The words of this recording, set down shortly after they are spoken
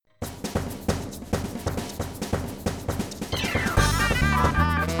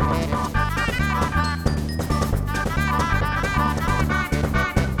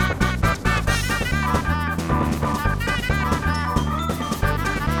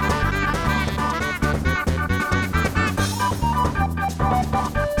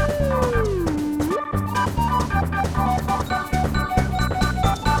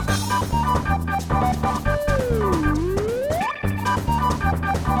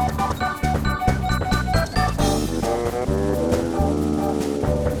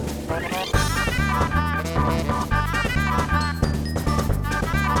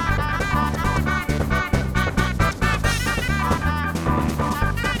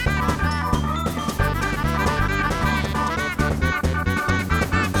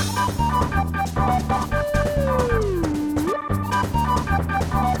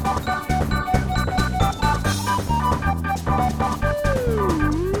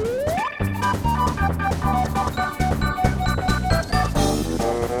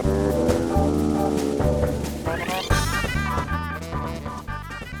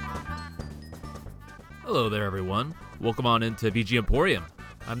there, everyone. Welcome on into VG Emporium.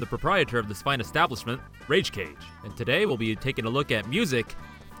 I'm the proprietor of this fine establishment, Rage Cage, and today we'll be taking a look at music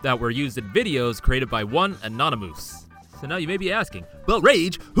that were used in videos created by one Anonymoose. So now you may be asking, but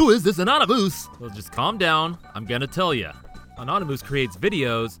Rage, who is this Anonymoose? Well, just calm down, I'm gonna tell ya. Anonymoose creates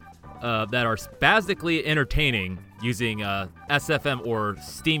videos that are spastically entertaining using SFM or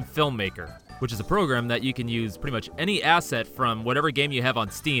Steam Filmmaker, which is a program that you can use pretty much any asset from whatever game you have on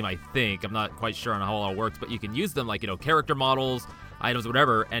Steam, I think. I'm not quite sure on how it all works, but you can use them like, character models, items,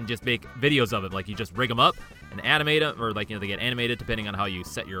 whatever, and just make videos of it. Like, you just rig them up and animate them, or they get animated depending on how you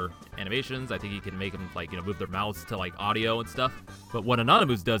set your animations. I think you can make them move their mouths to audio and stuff. But what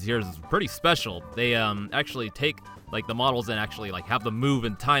Anonymoose does here is pretty special. They actually take the models and actually have them move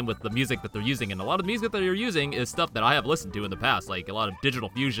in time with the music that they're using. And a lot of the music that they're using is stuff that I have listened to in the past, like a lot of digital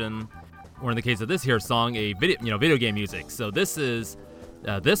fusion, or in the case of this here song, a video game music. So this is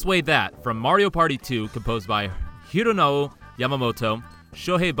This Way That from Mario Party 2, composed by Hironao Yamamoto,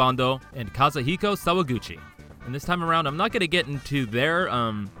 Shohei Bando, and Kazuhiko Sawaguchi. And this time around, I'm not going to get into their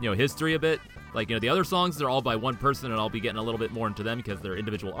history a bit. The other songs, they're all by one person, and I'll be getting a little bit more into them because they're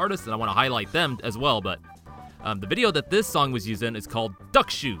individual artists, and I want to highlight them as well. But the video that this song was used in is called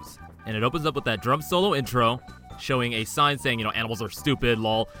Duck Shoes, and it opens up with that drum solo intro, showing a sign saying, animals are stupid,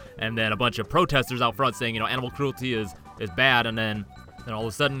 lol, and then a bunch of protesters out front saying, animal cruelty is bad, and then all of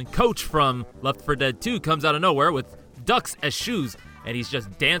a sudden, Coach from Left 4 Dead 2 comes out of nowhere with ducks as shoes, and he's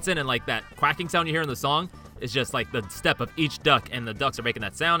just dancing, and that quacking sound you hear in the song is just the step of each duck, and the ducks are making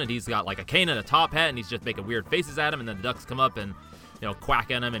that sound, and he's got a cane and a top hat, and he's just making weird faces at him, and then the ducks come up and quack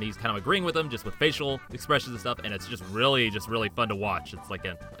at him, and he's kind of agreeing with them just with facial expressions and stuff, and it's just really fun to watch. It's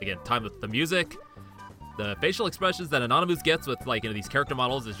again, time with the music. The facial expressions that Anonymous gets with these character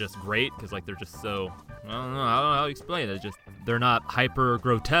models is just great because they're just so, I don't know how to explain it. It's just they're not hyper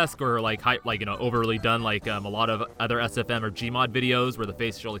grotesque or overly done like a lot of other SFM or Gmod videos where the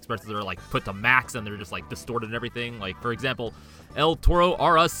facial expressions are put to max and they're just distorted and everything. For example, El Toro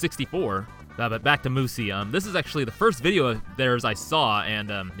RS64. But back to Moosey. This is actually the first video of theirs I saw,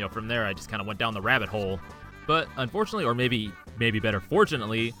 and from there I just kind of went down the rabbit hole. But unfortunately, or maybe better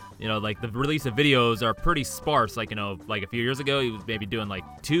fortunately, the release of videos are pretty sparse. A few years ago, he was maybe doing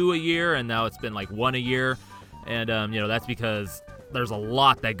 2 a year, and now it's been 1 a year. And, that's because there's a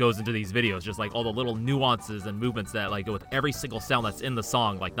lot that goes into these videos, just all the little nuances and movements that go with every single sound that's in the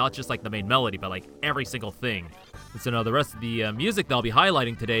song, not just the main melody, but every single thing. And so now the rest of the music that I'll be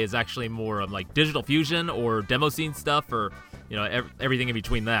highlighting today is actually more of digital fusion or demo scene stuff, or, everything in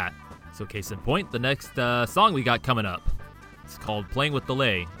between that. So case in point, the next song we got coming up. It's called Playing with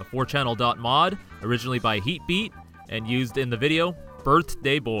Delay, a 4-channel mod, originally by Heatbeat, and used in the video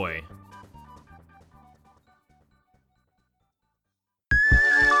Birthday Boy.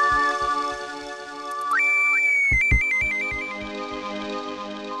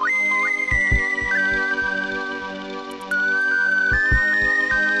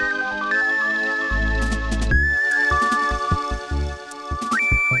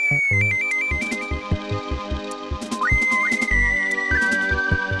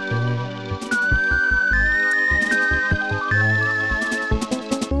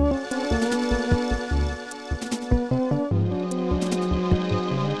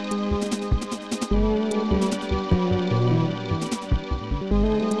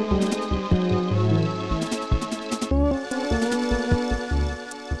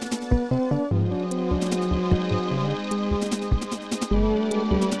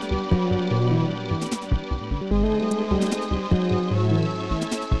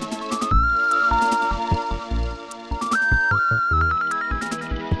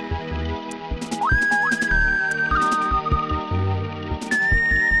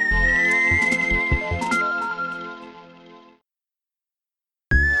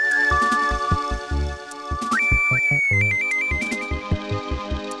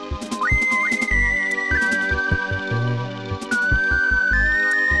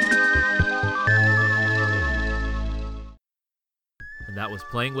 And that was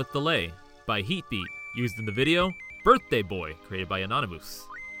Playing with Delay by Heatbeat, used in the video Birthday Boy, created by Anonymous.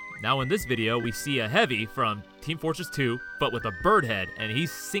 Now in this video, we see a Heavy from Team Fortress 2, but with a bird head, and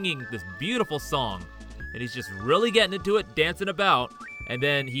he's singing this beautiful song, and he's just really getting into it, dancing about, and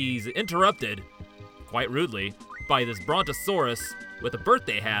then he's interrupted, quite rudely, by this Brontosaurus with a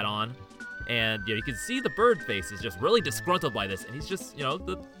birthday hat on, and you can see the bird face is just really disgruntled by this, and he's just,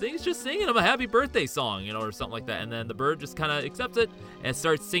 the thing's just singing him a happy birthday song, or something like that, and then the bird just kind of accepts it and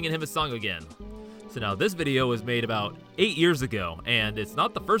starts singing him a song again. So now this video was made about 8 years ago, and it's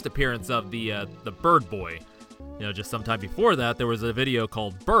not the first appearance of the Bird Boy. Just sometime before that, there was a video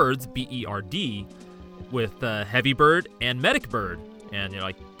called Birds, B-E-R-D, with Heavy Bird and Medic Bird. And,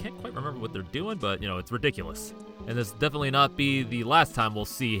 I can't quite remember what they're doing, but, it's ridiculous. And this definitely not be the last time we'll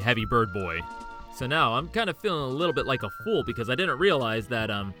see Heavy Bird Boy. So now, I'm kind of feeling a little bit like a fool because I didn't realize that,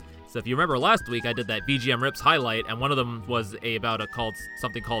 so if you remember last week, I did that VGM Rips highlight, and one of them was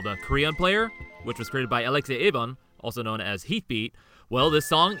something called a Korean Player, which was created by Alexei Ebon, also known as Heatbeat. Well, this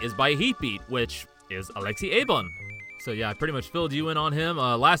song is by Heatbeat, which is Alexei Ebon. So yeah, I pretty much filled you in on him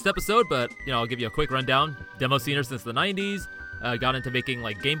last episode, but, I'll give you a quick rundown. Demo scener since the 90s. Got into making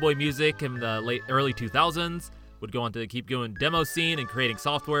like Game Boy music in the early 2000s, would go on to keep doing demo scene and creating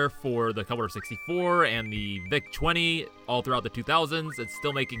software for the Commodore 64 and the VIC-20 all throughout the 2000s, and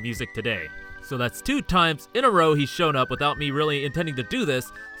still making music today. So that's 2 times in a row he's shown up without me really intending to do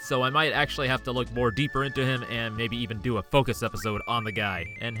this, so I might actually have to look more deeper into him and maybe even do a focus episode on the guy.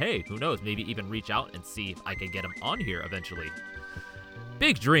 And hey, who knows, maybe even reach out and see if I can get him on here eventually.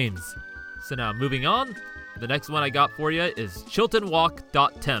 Big dreams. So now moving on. The next one I got for you is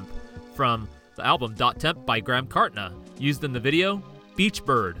Chiltonwalk.temp from the album .temp by Graham Cartna, used in the video Beach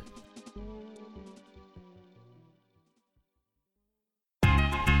Bird.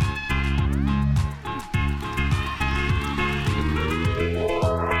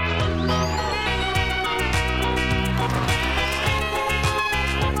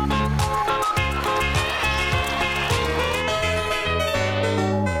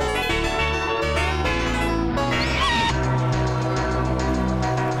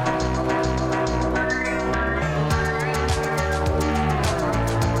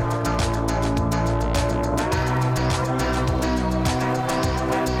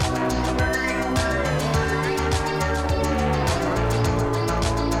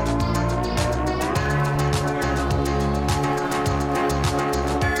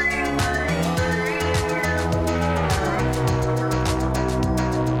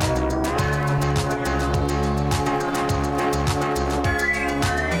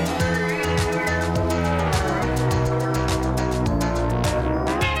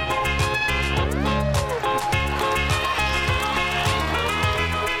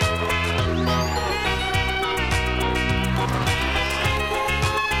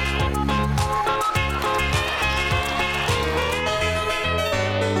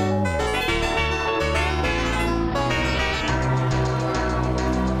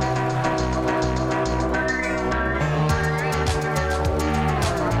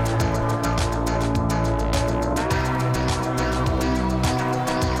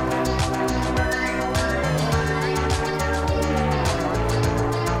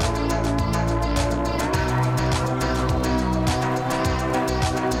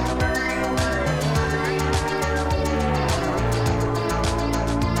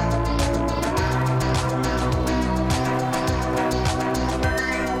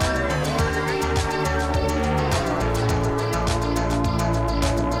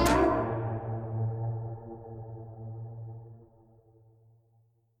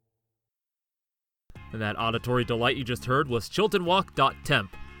 And that auditory delight you just heard was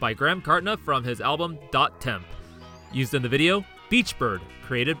Chiltonwalk.temp by Graham Cartna from his album .temp. Used in the video, Beach Bird,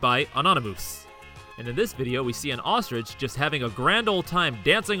 created by Anonymoose. And in this video, we see an ostrich just having a grand old time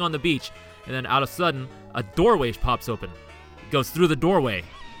dancing on the beach, and then out of sudden, a doorway pops open. It goes through the doorway,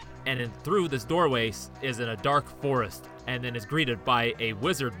 and then through this doorway is in a dark forest, and then is greeted by a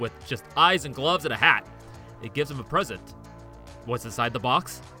wizard with just eyes and gloves and a hat. It gives him a present. What's inside the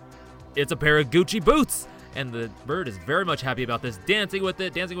box? It's a pair of Gucci boots! And the bird is very much happy about this, dancing with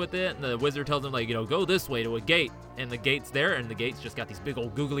it, and the wizard tells him, go this way to a gate. And the gate's there, and the gate's just got these big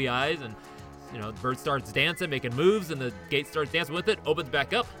old googly eyes, and, the bird starts dancing, making moves, and the gate starts dancing with it, opens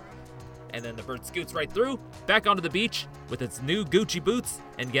back up, and then the bird scoots right through, back onto the beach with its new Gucci boots,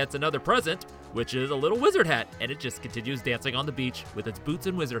 and gets another present, which is a little wizard hat, and it just continues dancing on the beach with its boots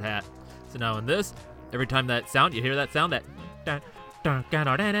and wizard hat. So now in this, every time you hear that sound,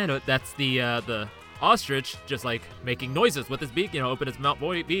 that's the ostrich just making noises with his beak, open its mouth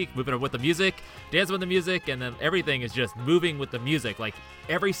beak, moving with the music, dancing with the music, and then everything is just moving with the music.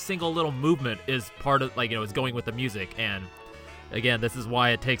 Every single little movement is part of, is going with the music. And again, this is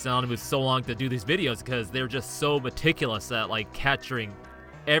why it takes Anonymoose so long to do these videos, because they're just so meticulous at capturing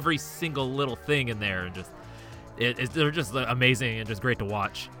every single little thing in there, and they're just amazing and just great to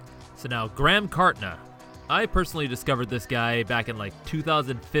watch. So now, Graham Cartna. I personally discovered this guy back in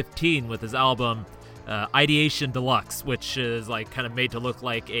 2015 with his album Ideation Deluxe, which is kind of made to look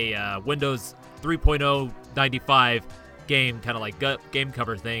like a Windows 3.0 95 game, kind of game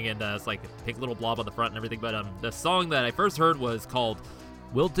cover thing, and it's a pink little blob on the front and everything. But the song that I first heard was called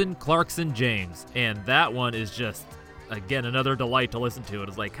Wilton Clarkson James, and that one is just again, another delight to listen to. It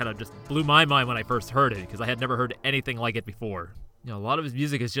was like kind of just blew my mind when I first heard it because I had never heard anything like it before. A lot of his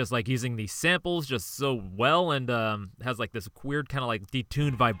music is just like using these samples just so well, and has like this weird kind of like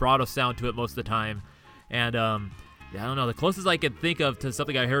detuned vibrato sound to it most of the time. And I don't know, the closest I could think of to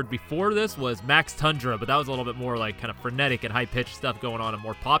something I heard before this was Max Tundra, but that was a little bit more like kind of frenetic and high-pitched stuff going on and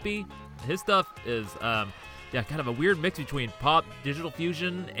more poppy. His stuff is kind of a weird mix between pop, digital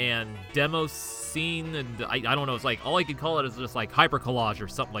fusion, and demo scene, and I don't know, it's like, all I could call it is just like hyper collage or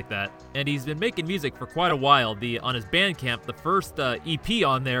something like that. And he's been making music for quite a while. On his Bandcamp, the first EP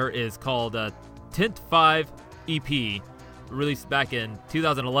on there is called Tint 5 EP, released back in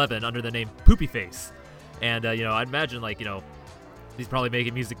 2011 under the name Poopy Face. And, I'd imagine, he's probably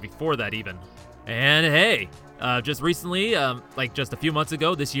making music before that even. And hey, just recently, just a few months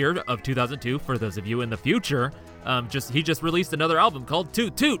ago, this year of 2002, for those of you in the future, he just released another album called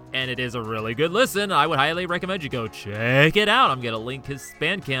Toot Toot, and it is a really good listen. I would highly recommend you go check it out. I'm going to link his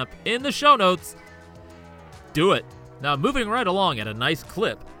Bandcamp in the show notes. Do it. Now, moving right along at a nice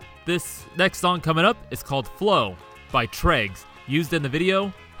clip, this next song coming up is called Flow by Tregs, used in the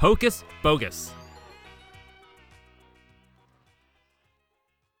video Hocus Bogus.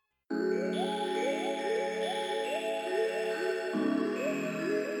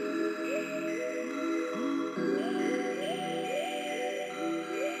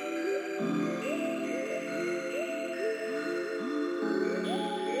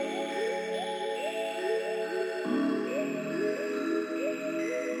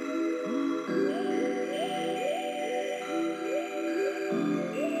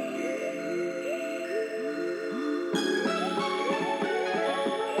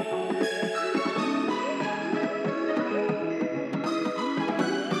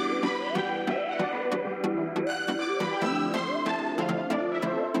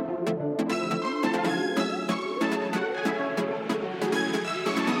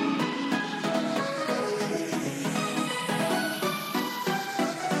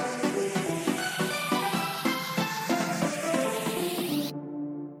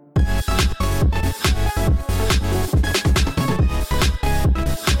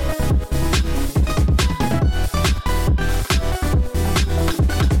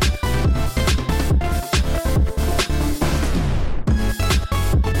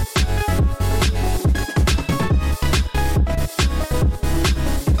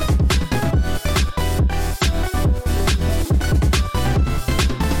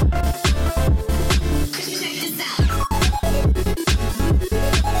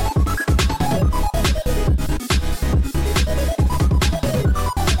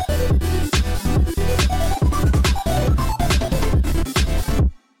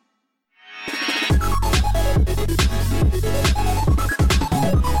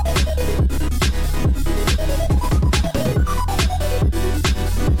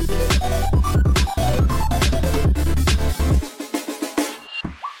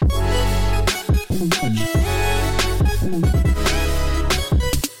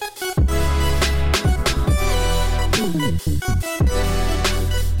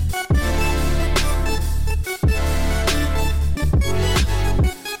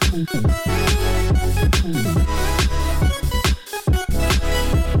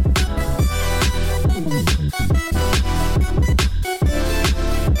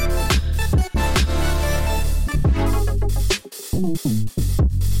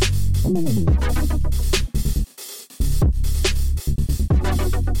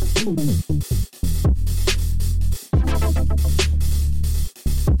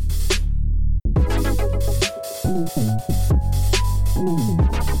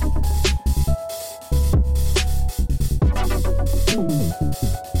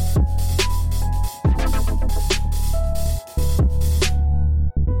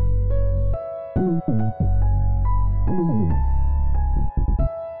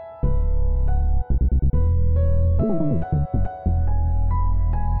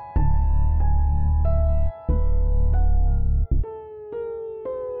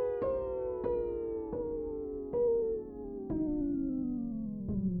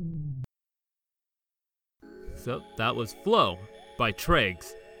 So that was Flow by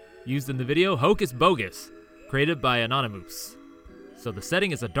Tregs, used in the video Hocus Bogus, created by Anonymoose. So the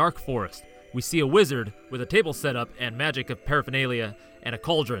setting is a dark forest. We see a wizard with a table set up and magic of paraphernalia and a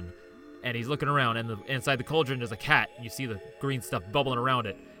cauldron. And he's looking around, and inside the cauldron is a cat. You see the green stuff bubbling around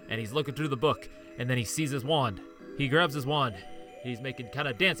it. And he's looking through the book, and then he sees his wand. He grabs his wand. He's making kind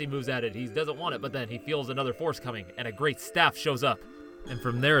of dancing moves at it. He doesn't want it, but then he feels another force coming, and a great staff shows up. And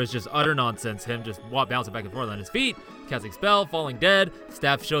from there is just utter nonsense. Him just bouncing back and forth on his feet, casting spell, falling dead.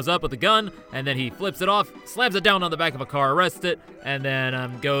 Staff shows up with a gun, and then he flips it off, slams it down on the back of a car, arrests it, and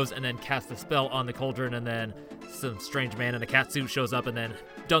then goes and then casts a spell on the cauldron, and then some strange man in a cat suit shows up and then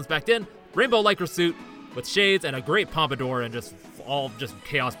jumps back in. Rainbow lycra suit with shades and a great pompadour, and just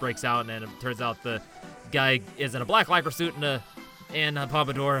chaos breaks out, and then it turns out the guy is in a black lycra suit and a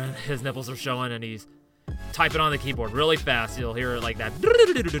pompadour, and his nipples are showing, and he's typing on the keyboard really fast. You'll hear it like that,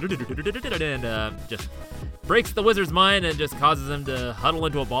 and just breaks the wizard's mind and just causes him to huddle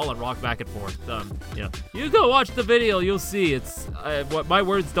into a ball and rock back and forth. You go watch the video, you'll see. It's what my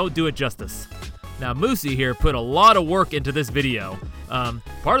words don't do it justice. Now, Moosey here put a lot of work into this video.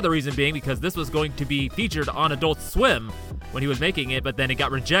 Part of the reason being because this was going to be featured on Adult Swim when he was making it, but then it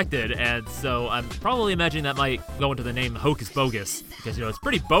got rejected, and so I'm probably imagining that might go into the name Hocus Bogus, because, it's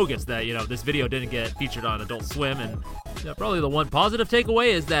pretty bogus that, this video didn't get featured on Adult Swim, and probably the one positive takeaway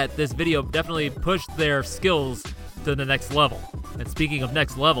is that this video definitely pushed their skills to the next level. And speaking of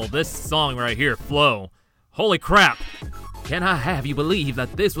next level, this song right here, Flow, holy crap! Can I have you believe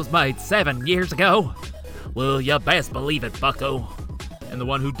that this was made 7 years ago? Well, you best believe it, bucko. And the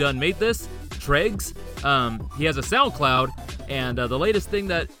one who done made this, Tregs, he has a SoundCloud, and the latest thing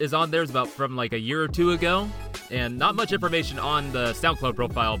that is on there is about from like a year or two ago, and not much information on the SoundCloud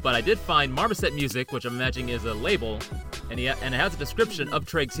profile, but I did find Marmoset Music, which I'm imagining is a label, and it has a description of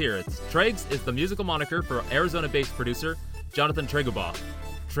Tregs here. Tregs is the musical moniker for Arizona-based producer Jonathan Treguboff.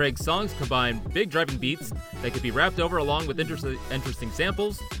 Tregs songs combine big driving beats that could be rapped over along with interesting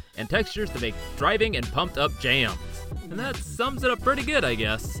samples and textures to make driving and pumped up jams. And that sums it up pretty good, I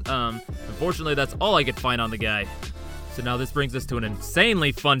guess. Unfortunately, that's all I could find on the guy. So now this brings us to an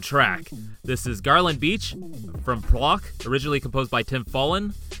insanely fun track. This is Garland Beach from Plock, originally composed by Tim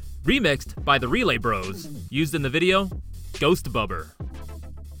Fallon, remixed by the Relay Bros, used in the video Ghost Bubber.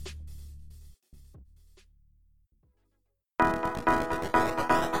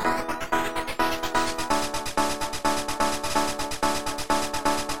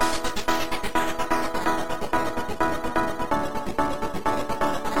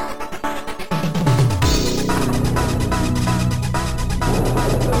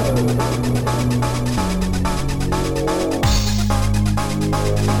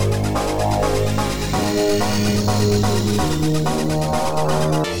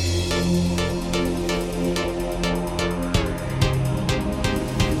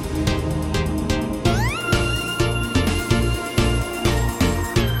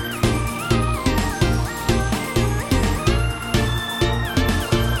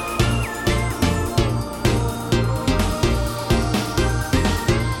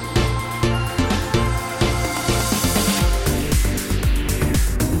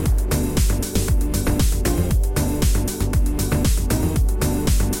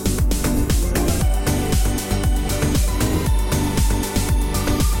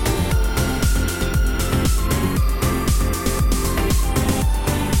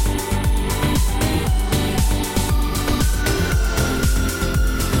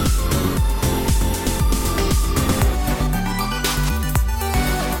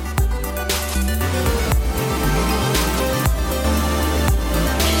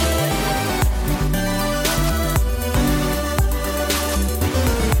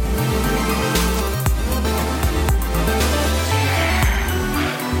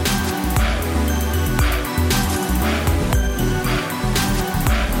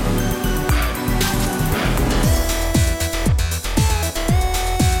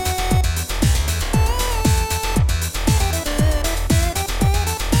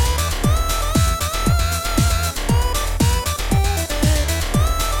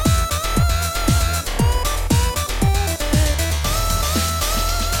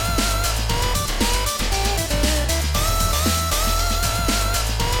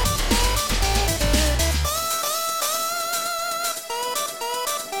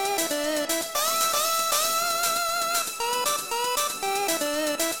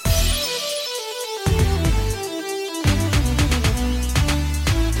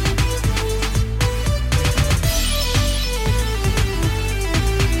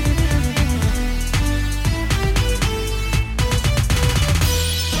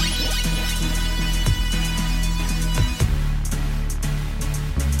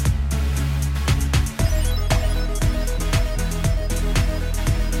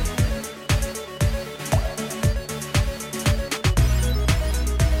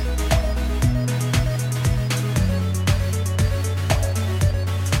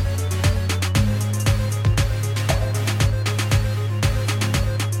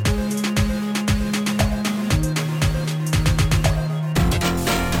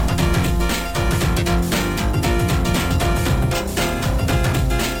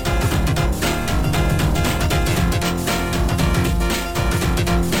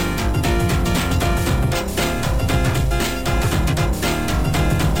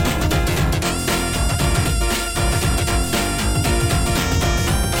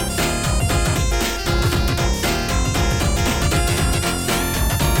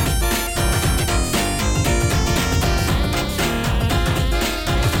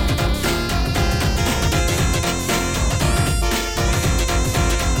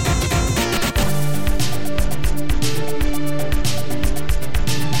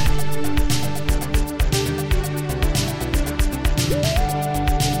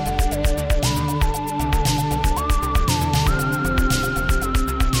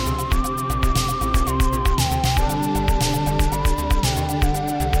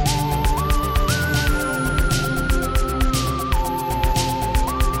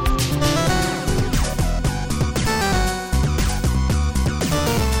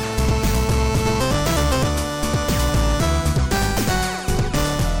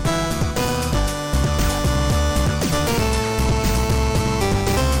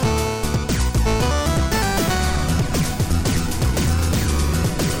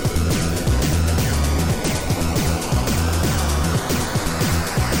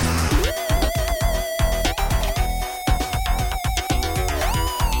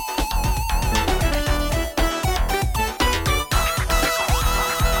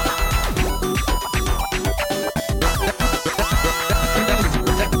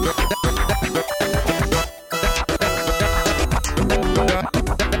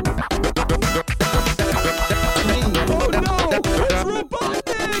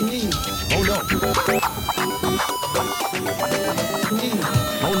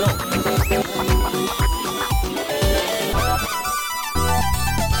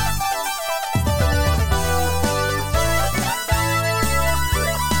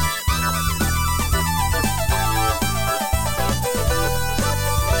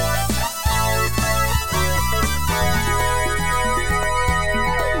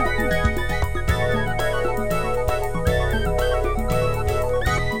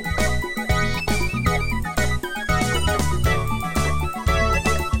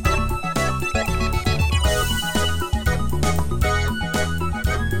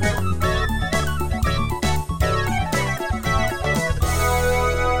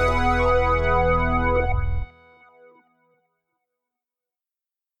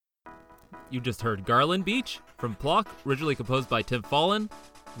 you just heard Garland Beach from Plock, originally composed by Tim Fallon,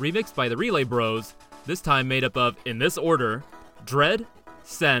 remixed by the Relay Bros, this time made up of, in this order, Dread,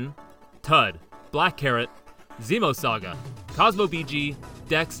 Sen, Tud, Black Carrot, Zemo Saga, Cosmo BG,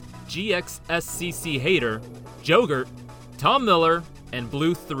 Dex, GXSCC Hater, Jogurt, Tom Miller, and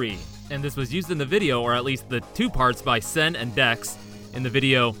Blue 3. And this was used in the video, or at least the two parts by Sen and Dex, in the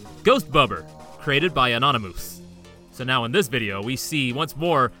video Ghost Bubber, created by Anonymoose. So now in this video, we see once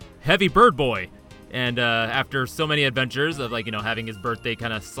more Heavy Bird Boy, and after so many adventures of having his birthday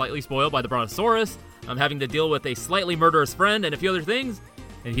kind of slightly spoiled by the Brontosaurus, having to deal with a slightly murderous friend and a few other things,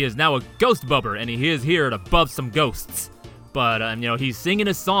 and he is now a ghost bubber, and he is here to bub some ghosts. But he's singing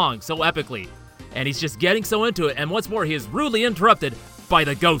his song so epically, and he's just getting so into it, and once more he is rudely interrupted by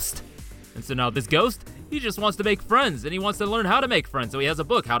the ghost. And so now this ghost, he just wants to make friends, and he wants to learn how to make friends, so he has a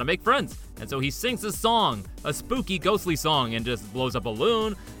book, How to Make Friends. And so he sings a song, a spooky, ghostly song, and just blows a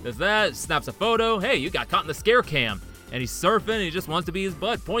balloon, does that, snaps a photo, hey, you got caught in the scare cam. And he's surfing, and he just wants to be his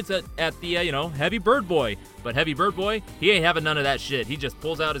butt, points at the, Heavy Bird Boy. But Heavy Bird Boy, he ain't having none of that shit. He just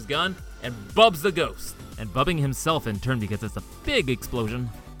pulls out his gun and bubs the ghost. And bubbing himself in turn because it's a big explosion.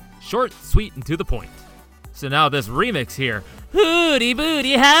 Short, sweet, and to the point. So now this remix here, hooty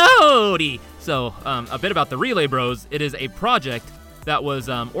booty howdy. So a bit about the Relay Bros. It is a project that was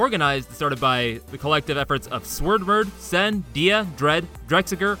organized and started by the collective efforts of Swordmerd, Sen, Dia, Dread,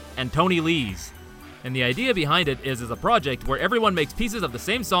 Drexiger, and Tony Lees. And the idea behind it is a project where everyone makes pieces of the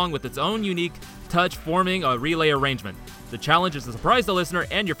same song with its own unique touch, forming a relay arrangement. The challenge is to surprise the listener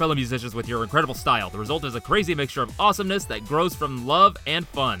and your fellow musicians with your incredible style. The result is a crazy mixture of awesomeness that grows from love and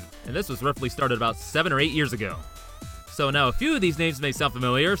fun. And this was roughly started about 7 or 8 years ago. So now a few of these names may sound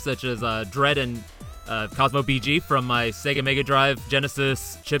familiar, such as Dread and Cosmo BG from my Sega Mega Drive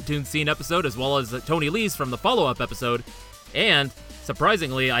Genesis chiptune scene episode, as well as Tony Lees from the follow-up episode. And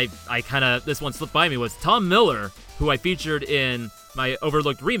surprisingly, this one slipped by me, was Tom Miller, who I featured in my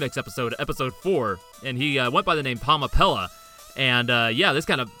Overlooked Remix episode, episode 4, and he went by the name Palmapella. And this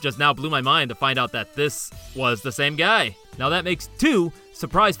kind of just now blew my mind to find out that this was the same guy. Now that makes 2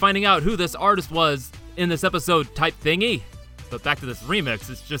 surprise finding out who this artist was in this episode type thingy. But back to this remix,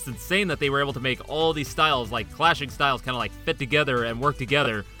 it's just insane that they were able to make all these styles, like clashing styles, kind of like fit together and work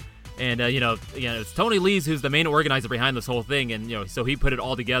together. And, it's Tony Lees who's the main organizer behind this whole thing. And, so he put it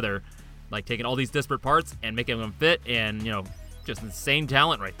all together, like taking all these disparate parts and making them fit. And, just insane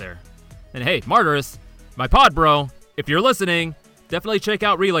talent right there. And hey, Martyrus, my pod bro, if you're listening, definitely check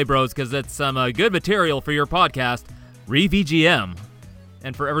out Relay Bros because it's some good material for your podcast, ReVGM.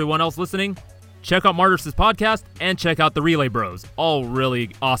 And for everyone else listening, check out Martyrus' podcast and check out the Relay Bros. All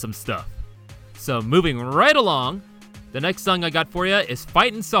really awesome stuff. So moving right along, the next song I got for you is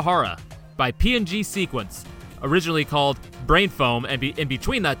Fightin' Sahara by P&G Sequence, originally called Brain Foam, and in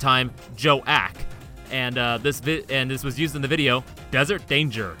between that time, Joe Ack. And this was used in the video Desert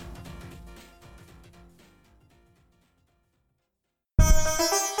Danger.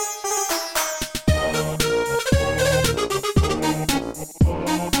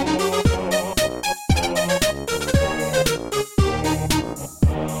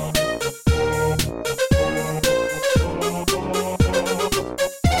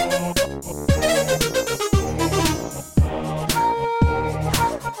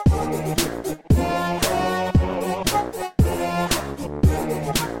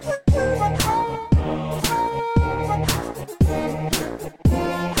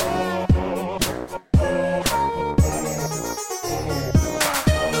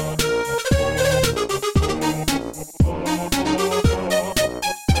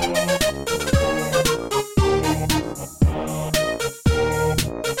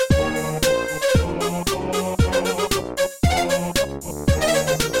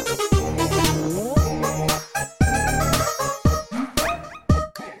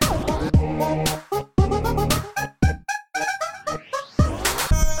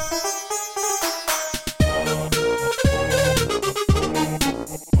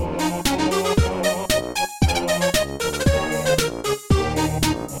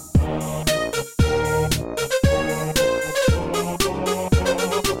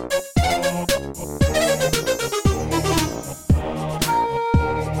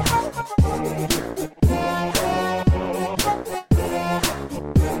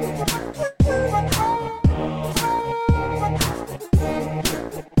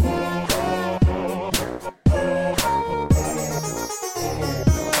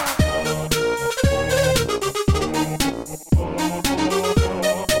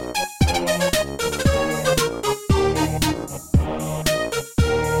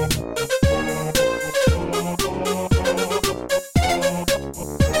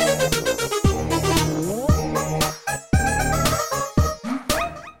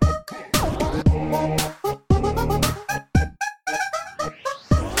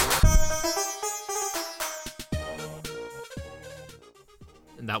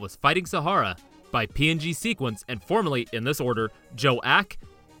 that was Fighting Sahara by PNG Sequence, and formerly, in this order, Joe Ack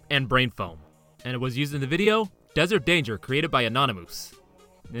and Brain Foam. And it was used in the video Desert Danger, created by Anonymoose.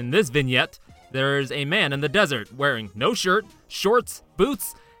 In this vignette, there's a man in the desert wearing no shirt, shorts,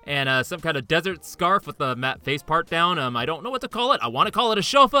 boots, and some kind of desert scarf with the matte face part down. I don't know what to call it. I want to call it a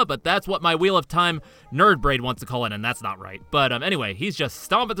shofa, but that's what my Wheel of Time nerd braid wants to call it, and that's not right. But anyway, he's just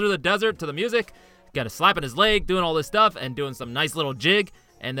stomping through the desert to the music, got a slap in his leg, doing all this stuff, and doing some nice little jig,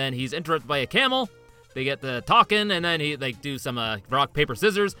 and then he's interrupted by a camel. They get to talking, and then they do some rock, paper,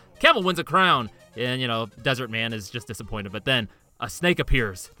 scissors. Camel wins a crown, and, Desert Man is just disappointed. But then a snake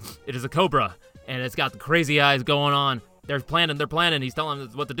appears. It is a cobra, and it's got the crazy eyes going on. They're planning. He's telling them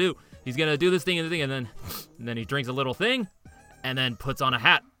what to do. He's going to do this thing and the thing, and then he drinks a little thing, and then puts on a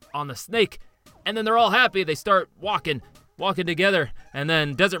hat on the snake. And then they're all happy. They start walking together, and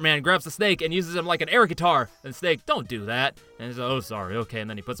then Desert Man grabs the snake and uses him like an air guitar. And Snake, don't do that. And he's like, oh, sorry, okay. And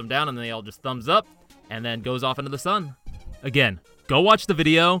then he puts him down, and then they all just thumbs up, and then goes off into the sun. Again, go watch the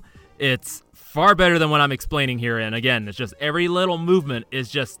video. It's far better than what I'm explaining here, and again, it's just every little movement is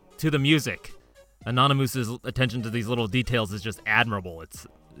just to the music. Anonymouse's attention to these little details is just admirable. It's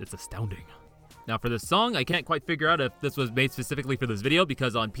astounding. Now for this song, I can't quite figure out if this was made specifically for this video,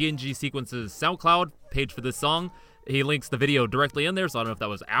 because on PNG Sequence's SoundCloud page for this song, he links the video directly in there, so I don't know if that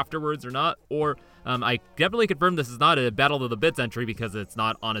was afterwards or not, or I definitely confirmed this is not a Battle of the Bits entry because it's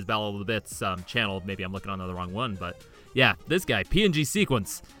not on his Battle of the Bits channel. Maybe I'm looking on the wrong one, but yeah, this guy, PNG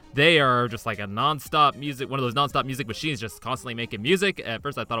Sequence, they are just like one of those non-stop music machines, just constantly making music. At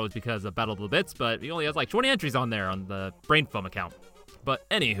first I thought it was because of Battle of the Bits, but he only has like 20 entries on there on the Brain Foam account. But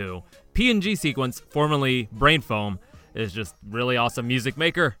anywho, PNG Sequence, formerly Brain Foam, is just really awesome music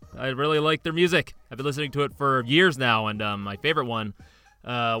maker. I really like their music. I've been listening to it for years now, and my favorite one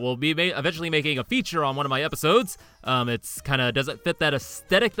will be eventually making a feature on one of my episodes. It's kind of doesn't fit that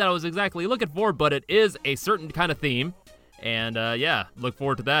aesthetic that I was exactly looking for, but it is a certain kind of theme. And yeah, look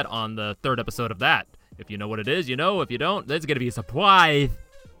forward to that on the 3rd episode of that. If you know what it is, you know. If you don't, that's going to be a surprise.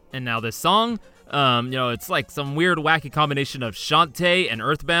 And now this song, it's like some weird, wacky combination of Shantae and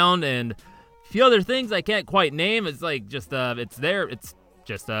Earthbound and a few other things I can't quite name. It's like just, it's there. It's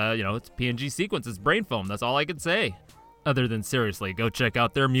just, it's PNG Sequence. It's Brain Foam. That's all I can say. Other than seriously, go check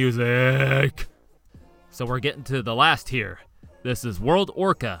out their music. So we're getting to the last here. This is World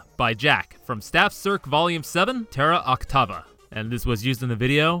Orca by Jack from Staff Cirque Volume 7, Terra Octava. And this was used in the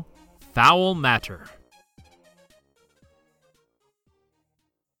video, Foul Matter.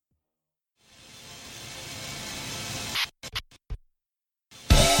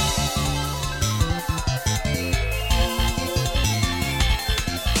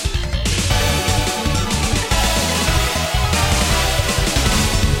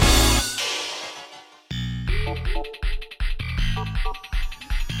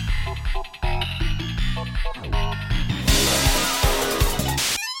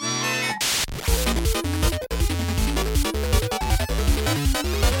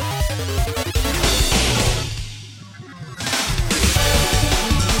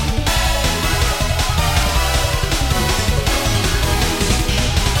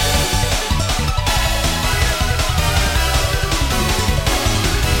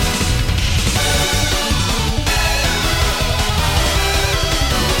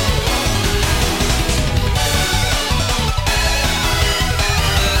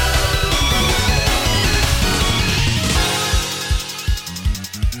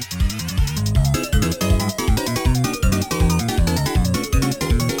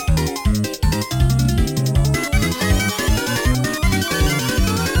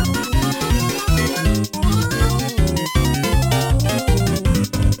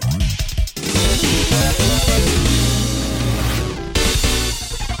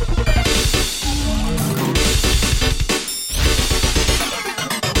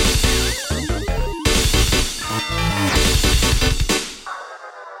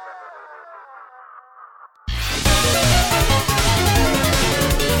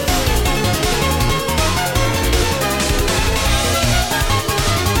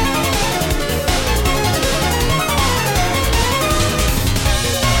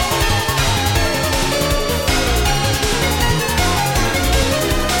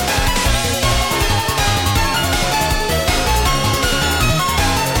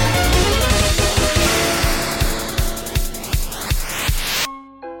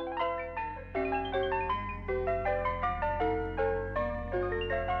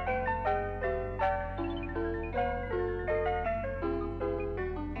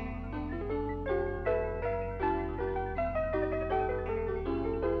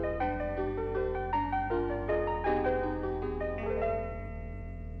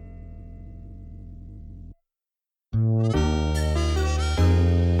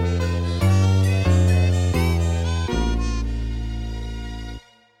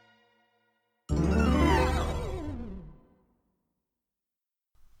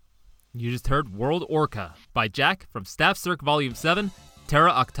 just heard World Orca by Jack from Staff Cirque Volume 7,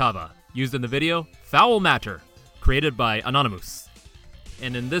 Terra Octava, used in the video Foul Matter, created by Anonymoose.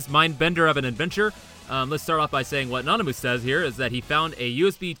 And in this mind bender of an adventure, let's start off by saying what Anonymoose says here is that he found a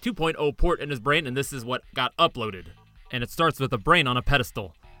USB 2.0 port in his brain, and this is what got uploaded. And it starts with a brain on a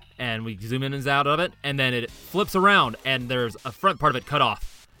pedestal. And we zoom in and out of it, and then it flips around, and there's a front part of it cut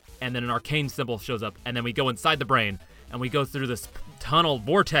off. And then an arcane symbol shows up, and then we go inside the brain, and we go through this tunnel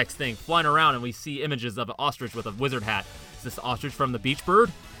vortex thing flying around, and we see images of an ostrich with a wizard hat. It's this ostrich from the Beach Bird,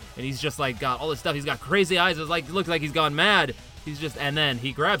 and he's just like got all this stuff. He's got crazy eyes. It looks like he's gone mad. And then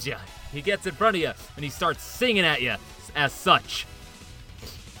he grabs you. He gets in front of you, and he starts singing at you as such.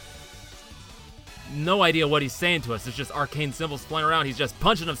 No idea what he's saying to us. It's just arcane symbols flying around. He's just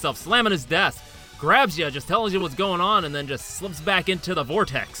punching himself, slamming his desk, grabs you, just tells you what's going on, and then just slips back into the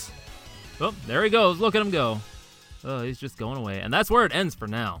vortex. Oh, there he goes. Look at him go. Oh, he's just going away. And that's where it ends for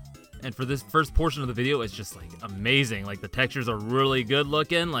now. And for this first portion of the video, it's just like amazing. Like the textures are really good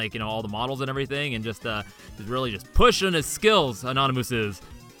looking, like, you know, all the models and everything, and just he's really just pushing his skills, Anonymoose is.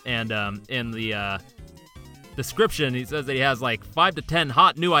 And in the description, he says that he has like 5 to 10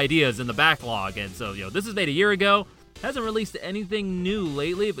 hot new ideas in the backlog. And so, you know, this is made a year ago. Hasn't released anything new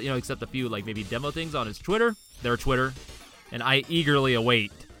lately, but, you know, except a few like maybe demo things on his Twitter, their Twitter. And I eagerly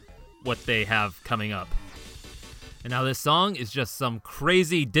await what they have coming up. And now this song is just some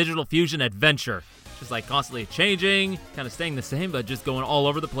crazy digital fusion adventure. Just like constantly changing, kind of staying the same, but just going all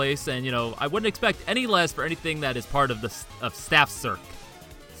over the place. And, you know, I wouldn't expect any less for anything that is part of Staff Cirque.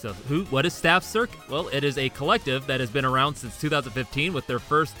 So what is Staff Cirque? Well, it is a collective that has been around since 2015 with their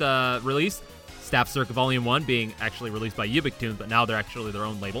first release, Staff Cirque Volume 1, being actually released by Ubiquitoons, but now they're actually their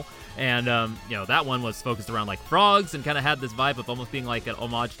own label. And, you know, that one was focused around like frogs and kind of had this vibe of almost being like an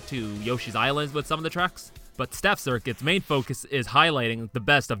homage to Yoshi's Island with some of the tracks. But Staff Cirque, its main focus is highlighting the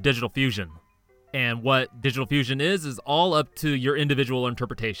best of digital fusion. And what digital fusion is all up to your individual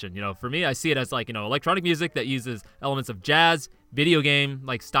interpretation. You know, for me, I see it as like, you know, electronic music that uses elements of jazz, video game,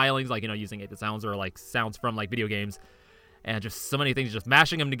 like stylings, like, you know, using 8-bit sounds or like sounds from like video games. And just so many things, just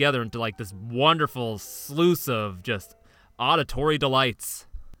mashing them together into like this wonderful sluice of just auditory delights.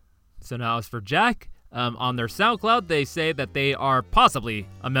 So now as for Jack, on their SoundCloud, they say that they are possibly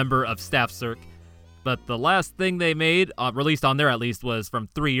a member of Staff Cirque. But the last thing they made, released on there at least, was from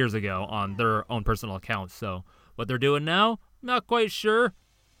 3 years ago on their own personal accounts. So what they're doing now, not quite sure.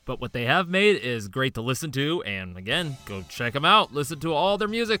 But what they have made is great to listen to. And again, go check them out. Listen to all their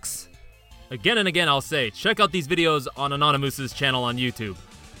musics. Again and again, I'll say, check out these videos on Anonymouse's channel on YouTube.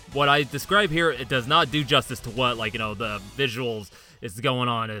 What I describe here, it does not do justice to what, like, you know, the visuals is going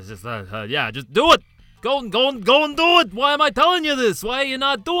on. It's just, yeah, just do it. Go and do it. Why am I telling you this? Why are you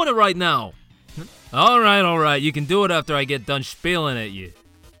not doing it right now? All right. You can do it after I get done spieling at you.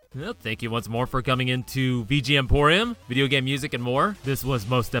 Well, thank you once more for coming into VG Emporium, video game music and more. This was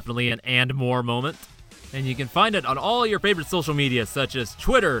most definitely an and more moment. And you can find it on all your favorite social media, such as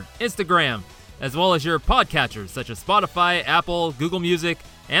Twitter, Instagram, as well as your podcatchers, such as Spotify, Apple, Google Music,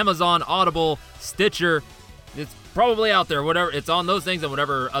 Amazon, Audible, Stitcher. It's probably out there, whatever. It's on those things, and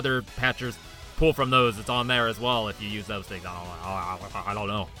whatever other patchers pull from those, it's on there as well if you use those things. I don't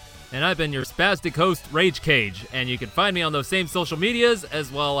know. And I've been your spastic host, Rage Cage, and you can find me on those same social medias,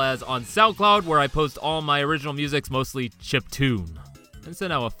 as well as on SoundCloud, where I post all my original musics, mostly chiptune. And so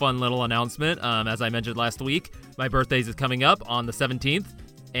now a fun little announcement. As I mentioned last week, my birthday is coming up on the 17th,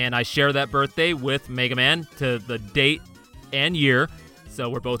 and I share that birthday with Mega Man to the date and year, so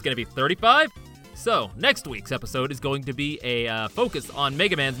we're both going to be 35. So next week's episode is going to be a focus on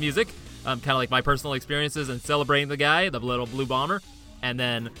Mega Man's music, kind of like my personal experiences and celebrating the guy, the little blue bomber. And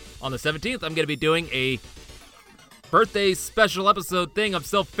then on the 17th, I'm going to be doing a birthday special episode thing. I'm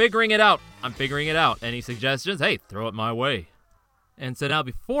still figuring it out. Any suggestions? Hey, throw it my way. And so now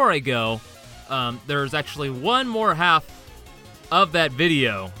before I go, there's actually one more half of that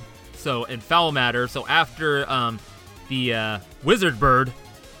video. So in Foul Matter, so after the wizard bird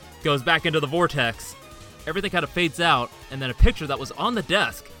goes back into the vortex, everything kind of fades out. And then a picture that was on the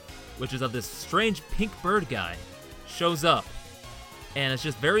desk, which is of this strange pink bird guy, shows up. And it's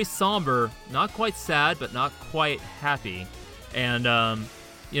just very somber, not quite sad, but not quite happy. And,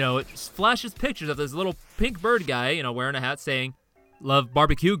 you know, it just flashes pictures of this little pink bird guy, you know, wearing a hat saying, "Love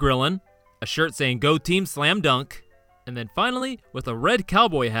barbecue grillin'," a shirt saying, "Go Team Slam Dunk," and then finally, with a red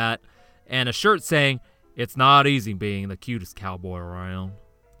cowboy hat and a shirt saying, "It's not easy being the cutest cowboy around."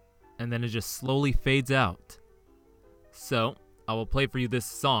 And then it just slowly fades out. So, I will play for you this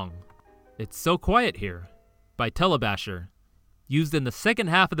song, "It's So Quiet Here," by Telebasher, used in the second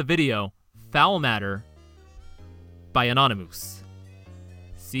half of the video, Foul Matter, by Anonymoose.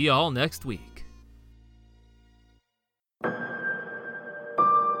 See y'all next week.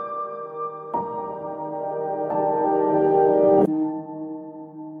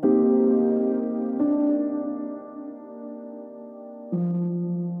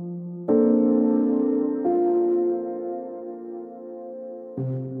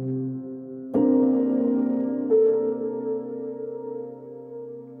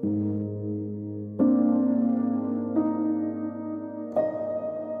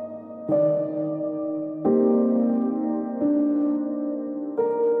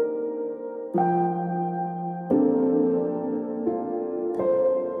 You